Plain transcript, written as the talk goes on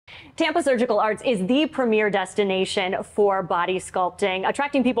Tampa Surgical Arts is the premier destination for body sculpting,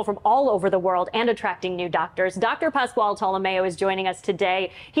 attracting people from all over the world and attracting new doctors. Dr. Pasquale Tolomeo is joining us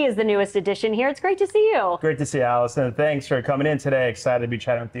today. He is the newest addition here. It's great to see you. Great to see you, Allison. Thanks for coming in today. Excited to be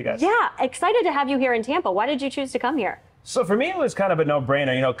chatting with you guys. Yeah, excited to have you here in Tampa. Why did you choose to come here? So for me, it was kind of a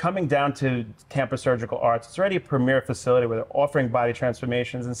no-brainer. You know, coming down to Tampa Surgical Arts, it's already a premier facility where they're offering body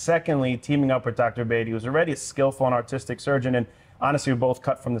transformations. And secondly, teaming up with Dr. Bedi, who's already a skillful and artistic surgeon. And honestly, we're both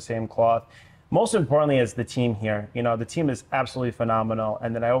cut from the same cloth. Most importantly is the team here. You know, the team is absolutely phenomenal.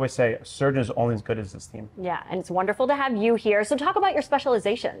 And then I always say, a surgeon is only as good as this team. Yeah, and it's wonderful to have you here. So talk about your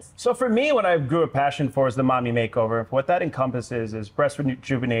specializations. So for me, what I grew a passion for is the Mommy Makeover. What that encompasses is breast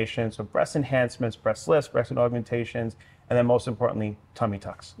rejuvenation, so breast enhancements, breast lifts, breast augmentations, and then most importantly, tummy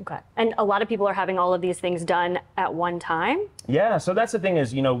tucks. Okay. And a lot of people are having all of these things done at one time? Yeah, so that's the thing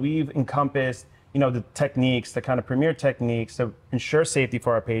is, you know, we've encompassed, you know, the techniques, the kind of premier techniques to ensure safety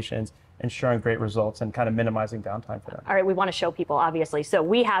for our patients, ensuring great results and kind of minimizing downtime for them. All right, we want to show people, obviously. So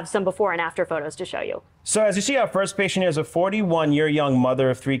we have some before and after photos to show you. So as you see, our first patient here is a 41-year-young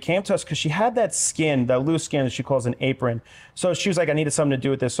mother of three, came to us because she had that skin, that loose skin that she calls an apron. So she was like, I needed something to do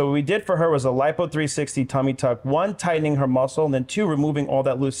with this. So what we did for her was a lipo 360 tummy tuck, one, tightening her muscle, and then two, removing all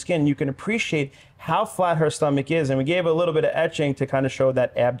that loose skin. You can appreciate how flat her stomach is. And we gave a little bit of etching to kind of show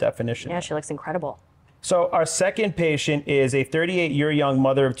that ab definition. Yeah, she looks incredible. So our second patient is a 38-year-young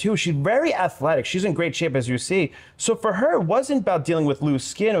mother of two. She's very athletic. She's in great shape, as you see. So for her, it wasn't about dealing with loose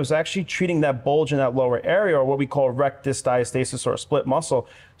skin. It was actually treating that bulge in that lower area, or what we call rectus diastasis, or a split muscle.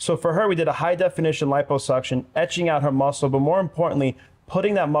 So for her, we did a high-definition liposuction, etching out her muscle, but more importantly,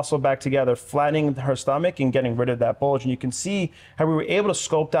 putting that muscle back together, flattening her stomach and getting rid of that bulge. And you can see how we were able to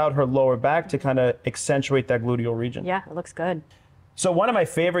sculpt out her lower back to kind of accentuate that gluteal region. Yeah, it looks good. So one of my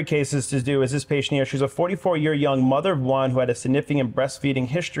favorite cases to do is this patient here. She's a 44-year-young mother of one who had a significant breastfeeding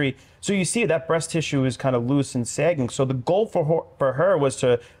history. So you see that breast tissue is kind of loose and sagging. So the goal for her was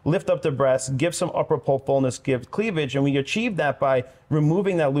to lift up the breast, give some upper pole fullness, give cleavage. And we achieved that by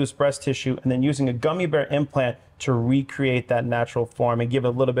removing that loose breast tissue and then using a gummy bear implant to recreate that natural form and give a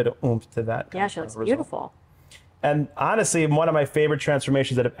little bit of oomph to that. Yeah, she looks beautiful. And honestly, one of my favorite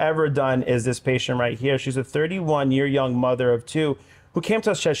transformations that I've ever done is this patient right here. She's a 31-year-young mother of two who came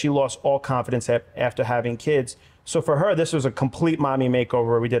to us because she lost all confidence after having kids. So for her, this was a complete mommy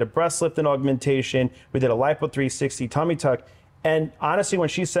makeover. We did a breast lift and augmentation. We did a lipo 360 tummy tuck. And honestly, when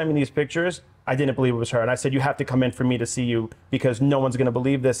she sent me these pictures, I didn't believe it was her. And I said, you have to come in for me to see you because no one's going to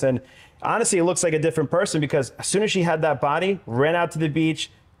believe this. And honestly, it looks like a different person because as soon as she had that body, ran out to the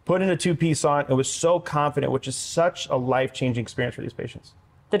beach, put in a two-piece on, and was so confident, which is such a life-changing experience for these patients.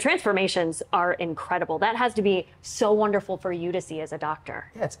 The transformations are incredible. That has to be so wonderful for you to see as a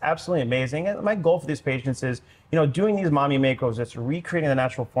doctor. Yeah, it's absolutely amazing. And my goal for these patients is, you know, doing these mommy makeovers, it's recreating the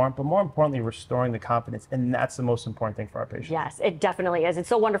natural form, but more importantly, restoring the confidence. And that's the most important thing for our patients. Yes, it definitely is. It's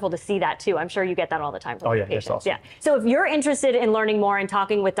so wonderful to see that too. I'm sure you get that all the time from your patients. Yes, also. Yeah. So if you're interested in learning more and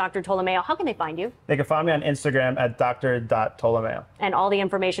talking with Dr. Tolomeo, how can they find you? They can find me on Instagram at dr.tolomeo. And all the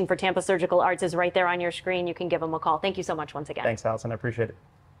information for Tampa Surgical Arts is right there on your screen. You can give them a call. Thank you so much once again. Thanks, Allison. I appreciate it.